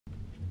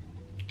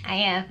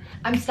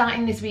I'm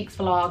starting this week's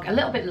vlog a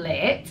little bit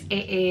late.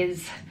 It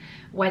is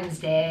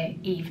Wednesday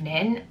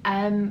evening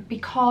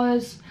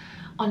because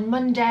on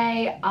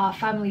Monday our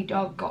family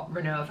dog got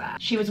run over.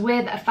 She was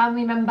with a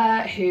family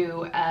member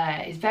who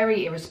is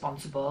very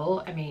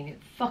irresponsible. I mean,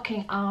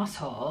 fucking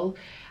arsehole,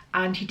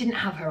 and he didn't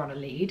have her on a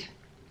lead.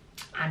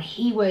 And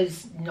he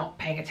was not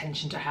paying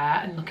attention to her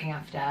and looking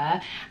after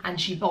her,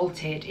 and she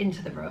bolted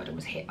into the road and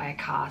was hit by a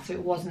car. So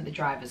it wasn't the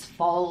driver's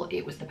fault,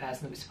 it was the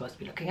person that was supposed to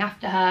be looking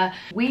after her.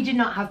 We did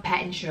not have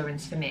pet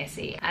insurance for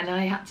Maycie, and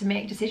I had to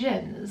make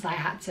decisions. I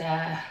had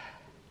to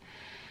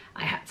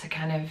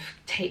kind of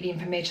take the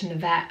information the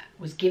vet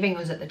was giving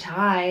us at the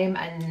time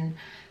and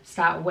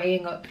start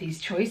weighing up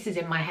these choices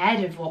in my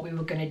head of what we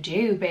were going to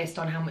do based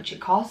on how much it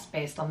costs,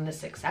 based on the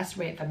success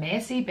rate for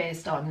Maycie,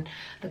 based on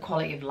the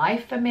quality of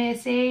life for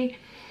Maycie.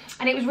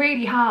 And it was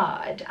really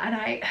hard,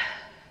 and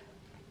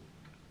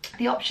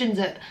the options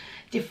at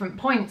different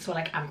points were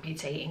like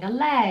amputating a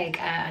leg,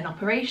 an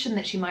operation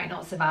that she might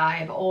not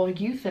survive, or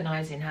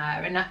euthanizing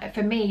her. And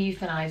for me,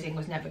 euthanizing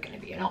was never going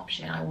to be an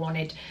option. I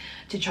wanted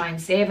to try and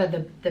save her.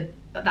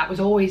 That would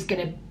always be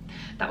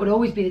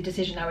the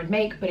decision I would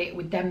make, but it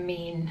would then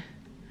mean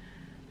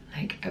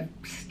like a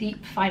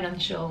steep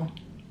financial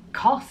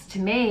cost to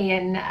me,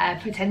 and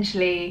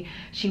potentially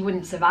she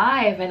wouldn't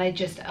survive. And I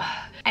just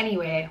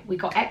anyway, we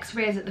got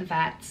x-rays at the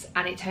vets,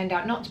 and it turned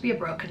out not to be a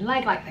broken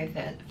leg like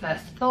they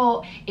first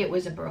thought. It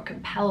was a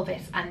broken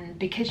pelvis, and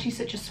because she's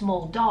such a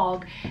small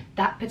dog,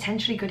 that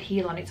potentially could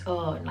heal on its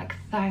own, like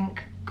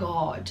thank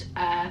God.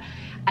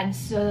 And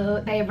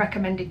so they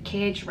recommended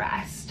cage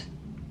rest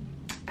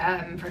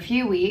for a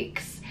few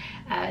weeks.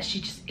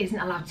 She just isn't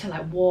allowed to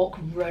like walk,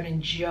 run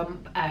and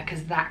jump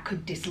because that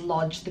could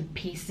dislodge the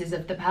pieces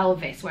of the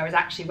pelvis, whereas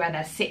actually where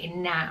they're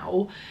sitting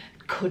now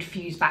could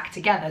fuse back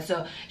together.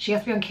 So she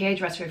has to be on cage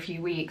rest for a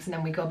few weeks, and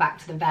then we go back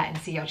to the vet and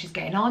see how she's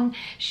getting on.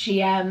 She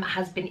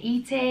has been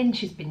eating,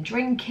 she's been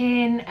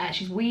drinking,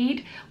 she's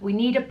weed. We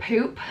need a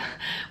poop.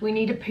 We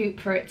need a poop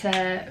for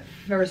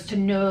us to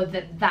know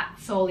that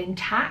that's all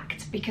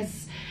intact,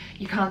 because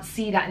you can't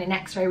see that in an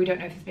x-ray. We don't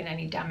know if there's been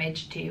any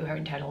damage to her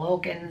internal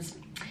organs.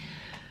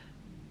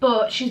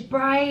 But she's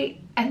bright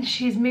and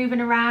she's moving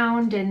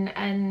around,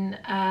 and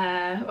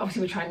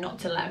obviously we're trying not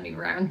to let her move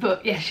around,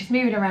 but yeah, she's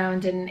moving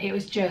around, and it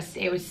just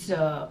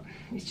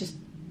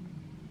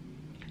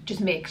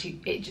makes you,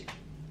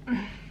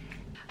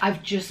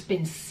 I've just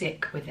been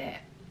sick with it.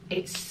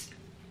 It's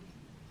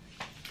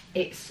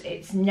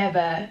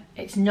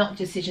not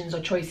decisions or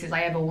choices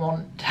I ever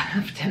want to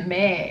have to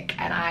make,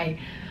 and I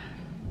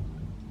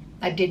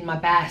did my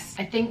best.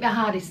 I think the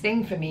hardest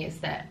thing for me is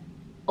that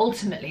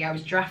ultimately I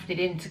was drafted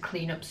in to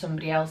clean up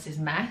somebody else's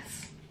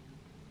mess.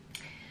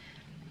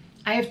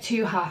 I have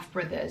two half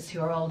brothers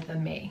who are older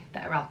than me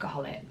that are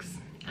alcoholics,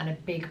 and a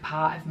big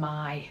part of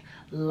my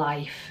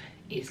life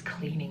is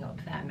cleaning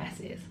up their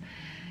messes,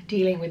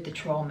 dealing with the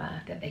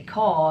trauma that they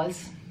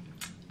cause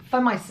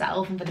for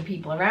myself and for the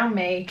people around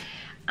me,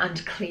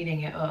 and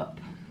cleaning it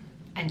up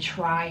and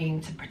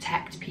trying to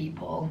protect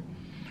people.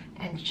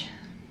 And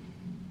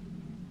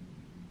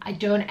I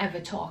don't ever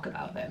talk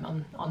about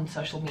them on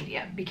social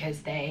media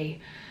because they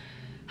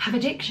have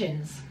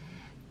addictions.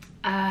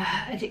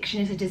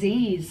 Addiction is a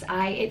disease.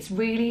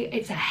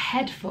 It's a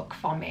head fuck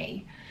for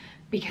me,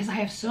 because I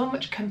have so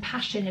much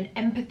compassion and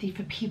empathy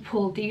for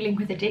people dealing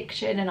with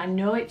addiction, and I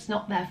know it's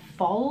not their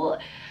fault,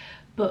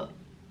 but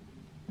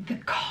the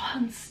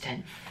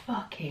constant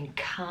fucking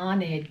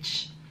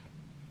carnage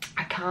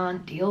I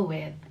can't deal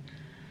with.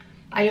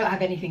 I don't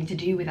have anything to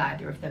do with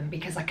either of them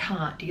because I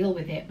can't deal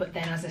with it, but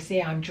then, as I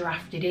say, I'm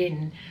drafted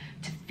in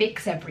to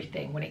fix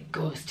everything when it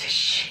goes to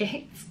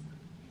shit.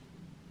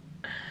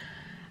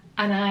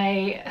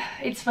 And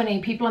it's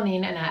funny, people on the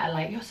internet are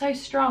like, you're so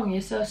strong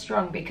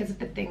because of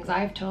the things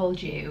I've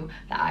told you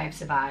that I've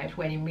survived,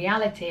 when in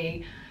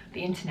reality the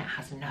internet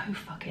has no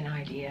fucking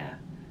idea.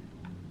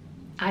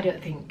 I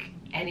don't think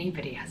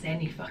anybody has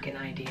any fucking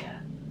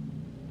idea,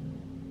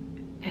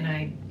 and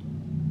I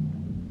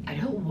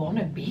don't want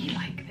to be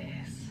like this.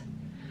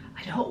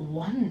 I don't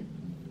want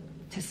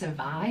to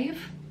survive.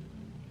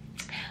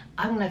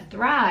 I want to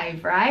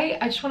thrive, right?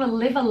 I just want to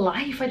live a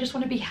life. I just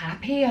want to be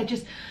happy.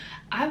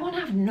 I want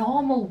to have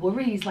normal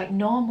worries like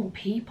normal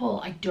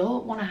people. I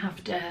don't want to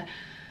have to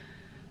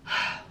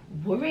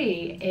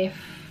worry if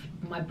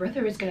my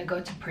brother is going to go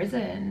to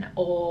prison,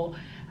 or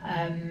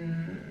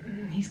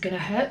he's going to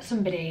hurt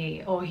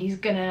somebody, or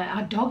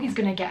our dog is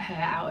going to get hurt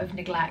out of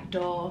neglect,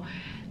 or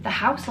the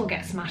house will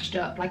get smashed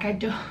up. Like, I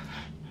don't.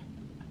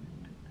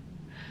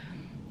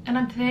 And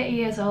I'm 30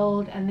 years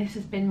old, and this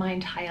has been my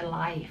entire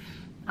life.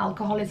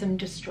 Alcoholism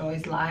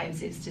destroys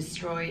lives. It's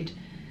destroyed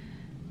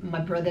my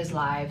brother's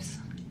lives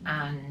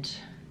and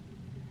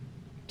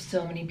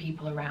so many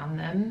people around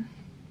them.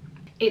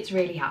 It's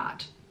really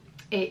hard.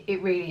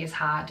 It really is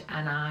hard,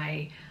 and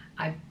I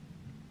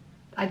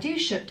do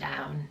shut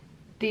down.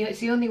 It's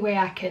the only way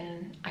I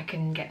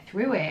can get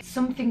through it.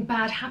 Something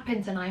bad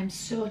happens, and I am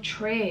so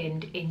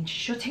trained in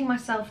shutting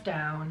myself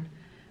down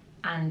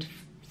and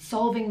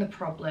solving the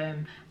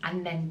problem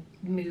and then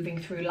moving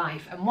through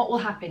life. And what will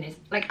happen is,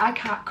 like, I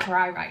can't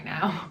cry right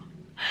now.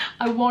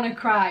 I want to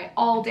cry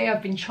all day.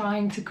 I've been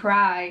trying to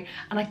cry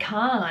and I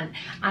can't,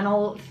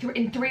 and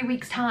in 3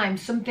 weeks time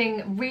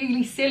something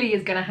really silly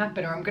is going to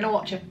happen, or I'm going to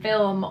watch a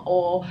film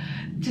or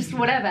just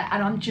whatever,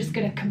 and I'm just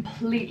going to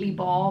completely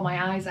bawl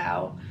my eyes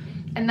out.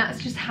 And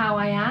that's just how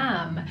I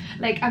am.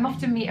 Like, I'm off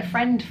to meet a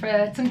friend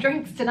for some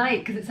drinks tonight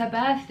because it's her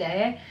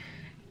birthday.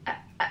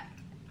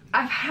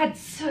 I've had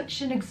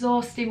such an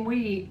exhausting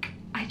week.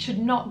 I should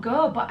not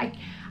go, but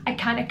I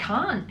kind of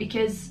can't,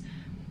 because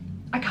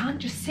I can't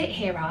just sit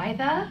here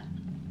either.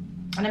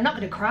 And I'm not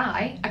going to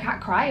cry. I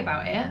can't cry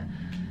about it.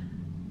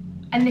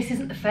 And this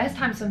isn't the first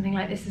time something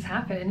like this has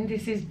happened.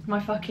 This is my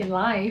fucking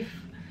life.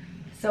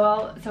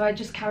 So I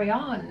just carry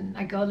on.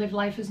 I go live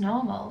life as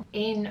normal.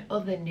 In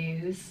other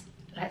news,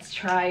 let's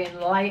try and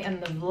lighten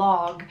the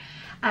vlog.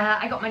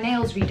 I got my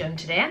nails redone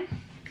today.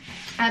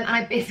 And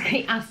I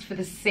basically asked for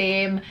the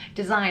same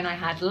design I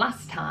had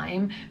last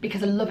time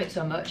because I love it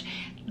so much.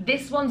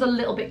 This one's a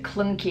little bit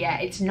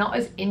clunkier. It's not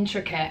as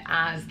intricate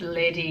as the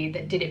lady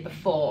that did it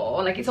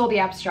before. Like, it's all the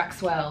abstract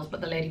swirls,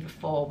 but the lady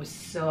before was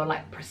so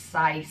like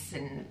precise,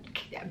 and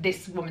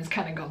this woman's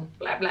kind of gone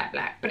blah blah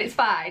blah. But it's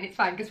fine,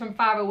 because from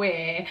far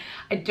away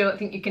I don't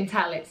think you can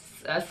tell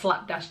it's a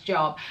slapdash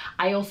job.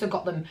 I also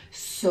got them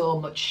so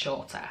much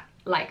shorter.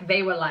 Like,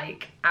 they were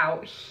like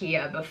out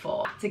here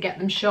before. To get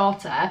them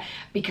shorter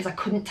because I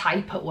couldn't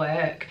type at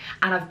work,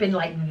 and I've been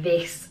like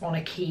this on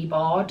a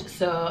keyboard,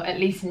 so at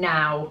least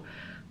now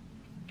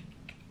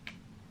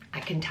I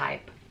can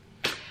type.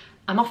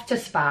 I'm off to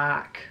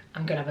Spark.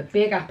 I'm gonna have a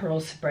big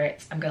Aperol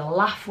Spritz. I'm gonna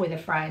laugh with a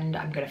friend.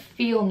 I'm gonna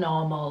feel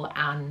normal,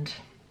 and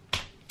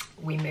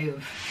we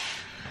move.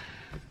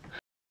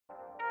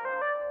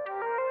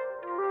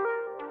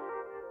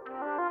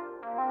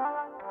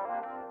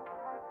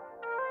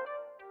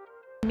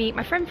 Meet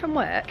my friend from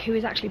work who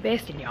is actually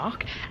based in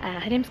York.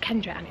 Her name's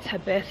Kendra, and it's her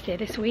birthday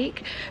this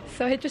week,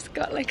 so I just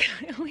got like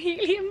a little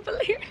helium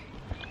balloon.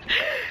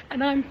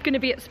 And I'm gonna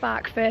be at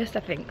Spark first, I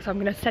think, so I'm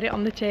gonna set it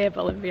on the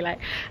table and be like,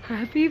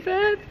 happy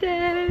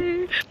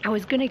birthday. I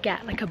was gonna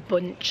get like a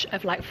bunch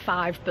of like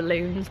 5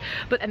 balloons,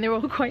 but then they're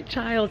all quite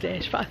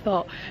childish, but I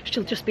thought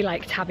she'll just be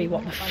like, Tabby,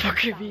 what the fuck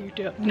have you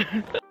done?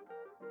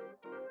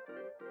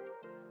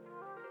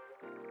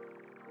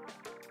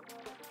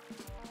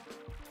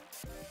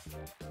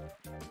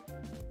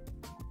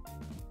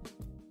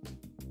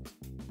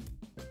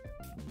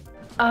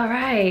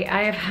 Alright,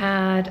 I have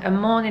had a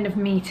morning of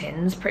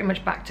meetings pretty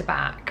much back to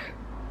back,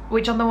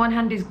 which on the one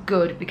hand is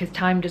good because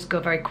time does go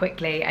very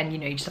quickly, and you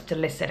know, you just have to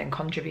listen and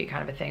contribute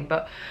kind of a thing,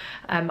 but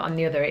on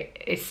the other,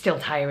 it's still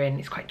tiring.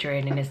 It's quite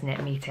draining, isn't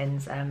it,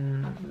 meetings?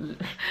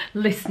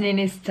 Listening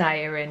is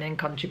tiring, and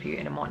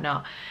contributing and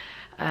whatnot.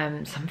 So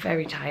I'm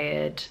very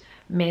tired.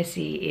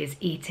 Maycie is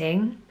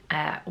eating.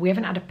 We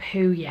haven't had a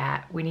poo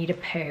yet. We need a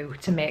poo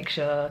to make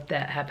sure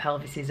that her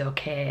pelvis is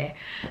okay.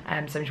 So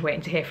I'm just waiting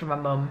to hear from my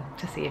mum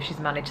to see if she's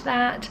managed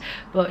that.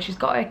 But she's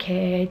got her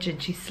cage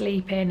and she's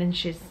sleeping, and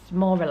she's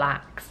more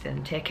relaxed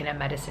and taking her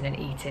medicine and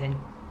eating and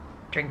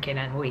drinking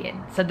and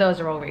weeing. So those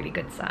are all really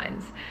good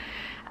signs.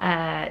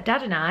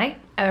 Dad and I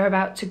are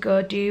about to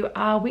go do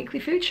our weekly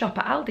food shop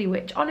at Aldi,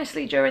 which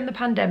honestly during the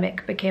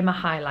pandemic became a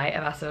highlight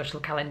of our social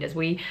calendars.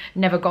 We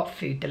never got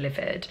food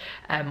delivered.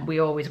 We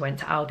always went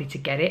to Aldi to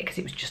get it because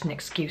it was just an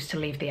excuse to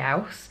leave the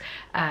house,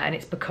 and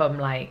it's become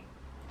like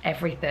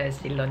every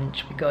Thursday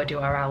lunch we go do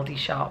our Aldi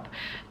shop.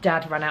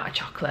 Dad ran out of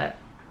chocolate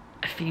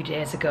a few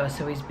days ago,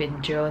 so he's been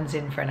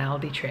jonesing for an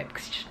Aldi trip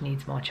because he just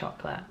needs more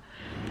chocolate.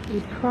 We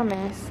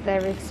promise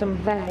there is some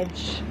veg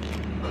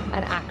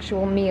and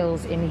actual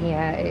meals in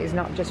here. It is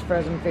not just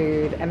frozen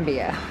food and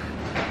beer.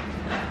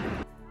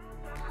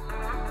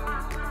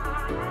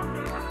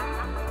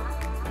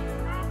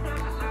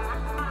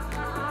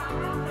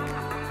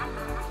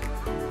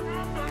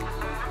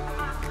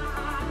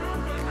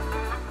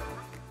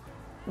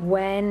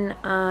 When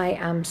I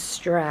am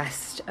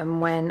stressed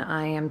and when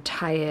I am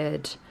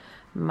tired,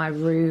 my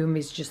room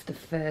is just the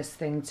first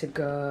thing to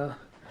go.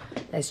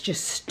 There's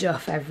just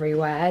stuff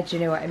everywhere, do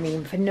you know what I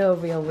mean? For no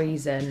real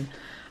reason.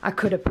 I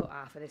could have put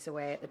half of this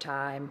away at the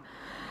time.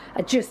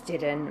 I just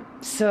didn't.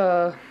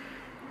 So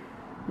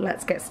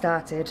let's get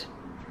started.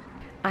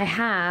 I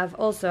have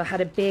also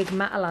had a big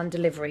Matalan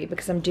delivery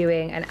because I'm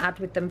doing an ad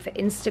with them for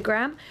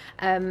Instagram.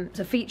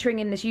 So featuring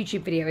in this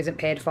YouTube video isn't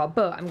paid for,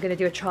 but I'm gonna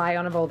do a try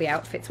on of all the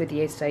outfits with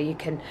you so you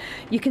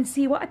can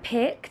see what I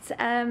picked.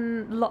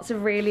 Lots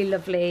of really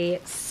lovely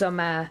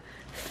summer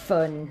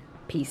fun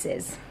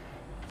pieces.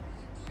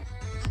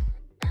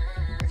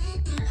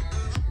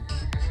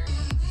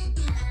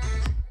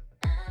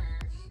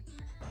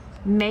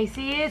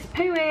 Maycie is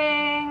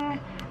pooing,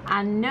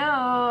 and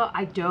no,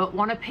 I don't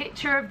want a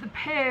picture of the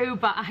poo,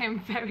 but I am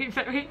very,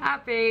 very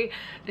happy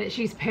that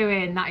she's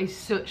pooing. That is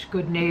such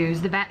good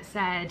news. The vet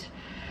said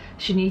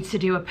she needs to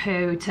do a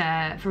poo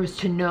for us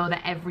to know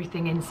that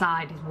everything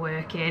inside is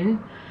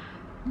working.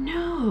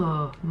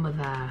 No,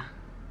 mother,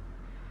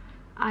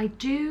 I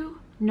do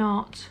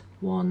not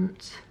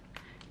want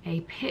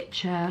a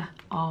picture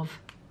of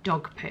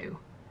dog poo.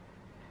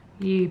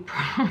 You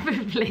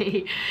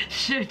probably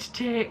should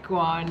take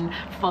one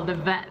for the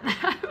vet though.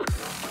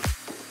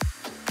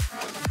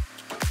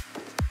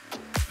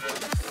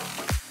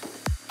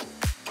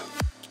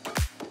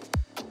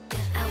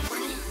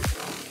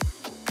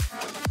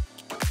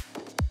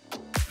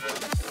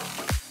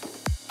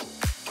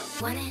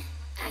 Want it?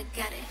 I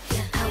got it.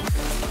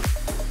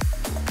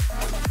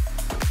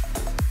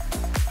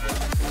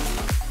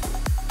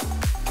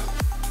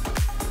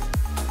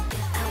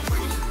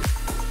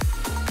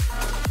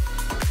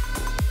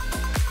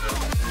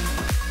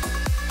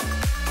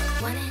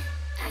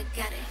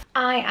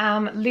 I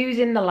am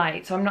losing the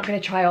light, so I'm not going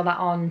to try all that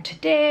on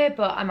today,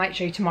 but I might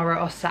show you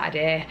tomorrow or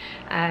Saturday.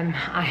 I am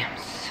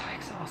so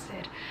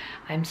exhausted.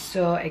 I'm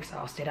so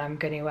exhausted. I'm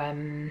going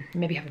to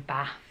maybe have a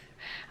bath.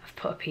 I've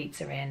put a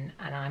pizza in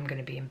and I'm going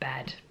to be in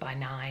bed by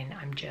 9.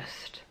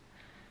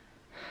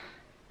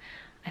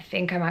 I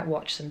think I might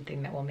watch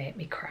something that will make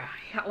me cry.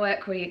 That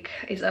work week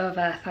is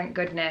over, thank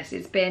goodness.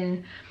 It's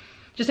been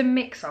just a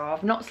mix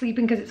of not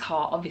sleeping because it's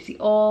hot, obviously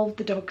all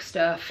the dog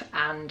stuff,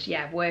 and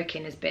yeah,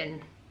 working has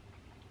been...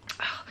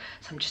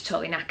 so I'm just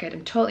totally knackered.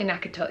 I'm totally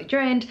knackered, totally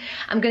drained.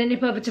 I'm gonna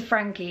nip over to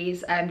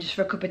Franki's just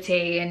for a cup of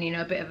tea and, you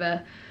know, a bit of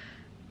a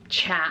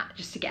chat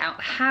just to get out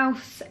the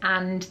house,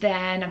 and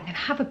then I'm gonna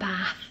have a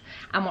bath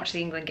and watch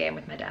the England game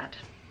with my dad.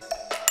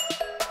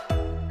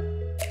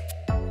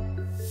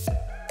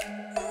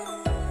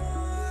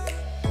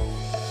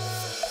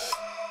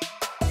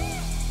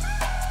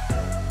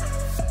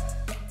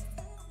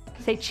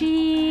 Say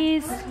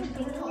cheese.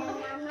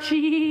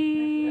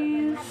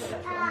 Cheese.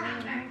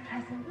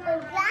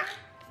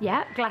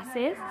 Yeah,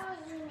 glasses.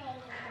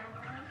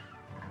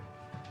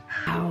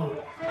 Oh.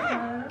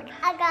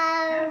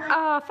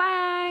 Oh,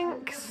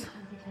 thanks.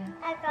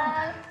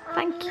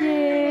 Thank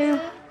you.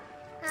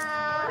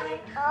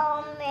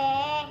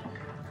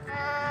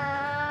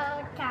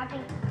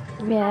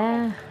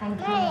 Yeah. Thank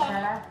you,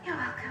 Stella. You're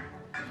welcome.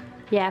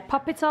 Yeah,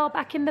 pop it all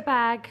back in the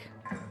bag.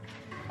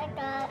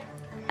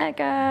 There you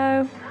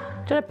go.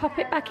 Do you want to pop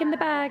it back in the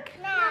bag?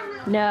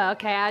 No. No,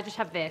 okay, I'll just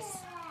have this.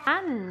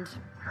 And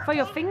for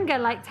your finger,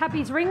 like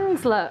Tabby's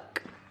rings,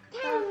 look.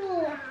 Tell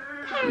me.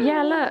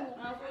 Yeah, look.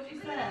 What did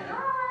you say?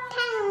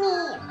 Tell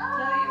me.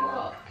 Tell you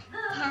what?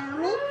 Tell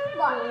me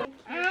what?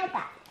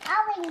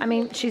 I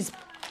mean, she's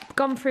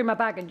gone through my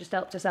bag and just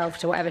helped herself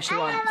to whatever she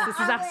wants. This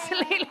is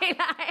absolutely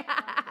like...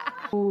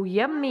 Oh,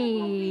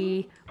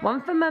 yummy.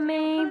 One for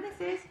mummy.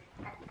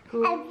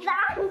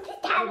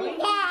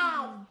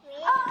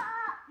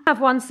 Have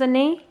one,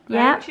 Sunny.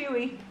 Yeah.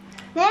 Chewy.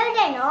 No,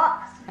 they're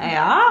not. They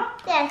are?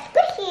 They're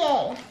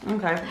squishy.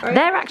 Okay.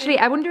 They're actually,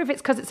 I wonder if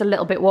it's because it's a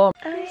little bit warm.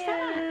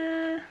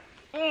 Oh,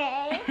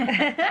 yeah.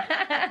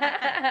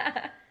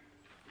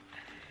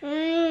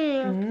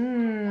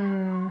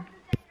 Mm.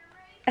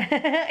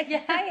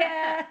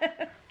 Yeah,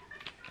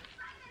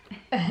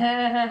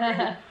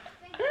 yeah.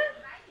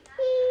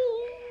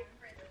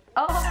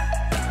 Oh.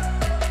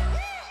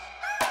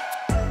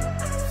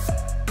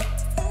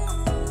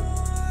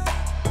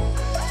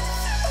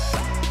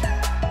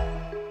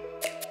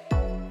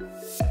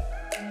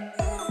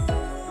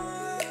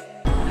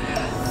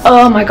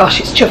 Oh my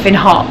gosh, it's chuffing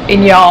hot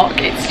in York.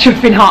 It's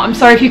chuffing hot. I'm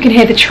sorry if you can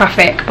hear the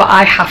traffic, but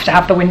I have to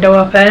have the window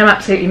open. I'm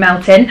absolutely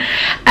melting.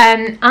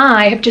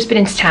 I have just been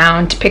into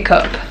town to pick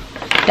up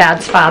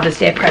Dad's Father's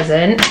Day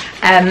present.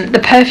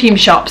 The perfume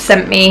shop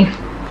sent me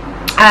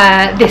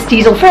this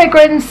diesel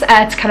fragrance to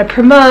kind of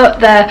promote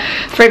the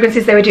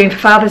fragrances they were doing for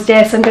Father's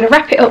Day, so I'm going to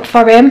wrap it up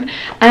for him.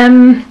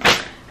 And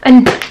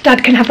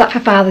Dad can have that for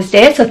Father's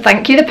Day, so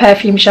thank you, the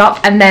perfume shop.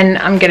 And then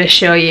I'm going to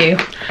show you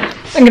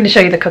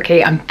the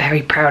cookie. I'm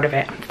very proud of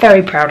it. I'm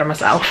very proud of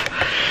myself.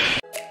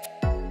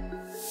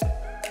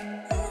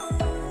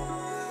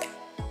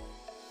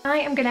 I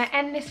am going to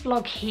end this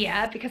vlog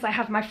here because I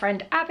have my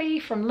friend Abby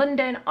from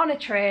London on a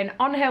train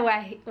on her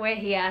way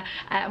here.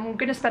 I'm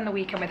going to spend the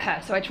weekend with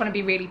her, so I just want to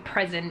be really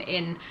present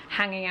in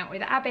hanging out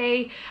with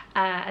Abby.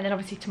 And then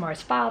obviously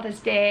tomorrow's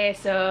Father's Day,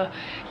 so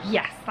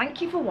yes, thank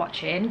you for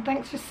watching.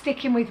 Thanks for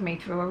sticking with me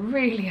through a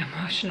really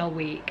emotional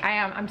week.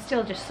 I'm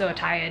still just so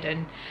tired,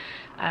 and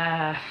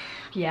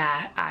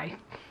yeah, I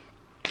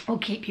will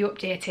keep you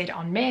updated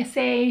on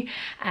Maycie,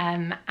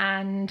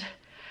 and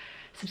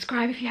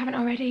subscribe if you haven't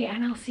already,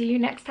 and I'll see you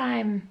next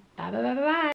time. Bye bye bye bye bye.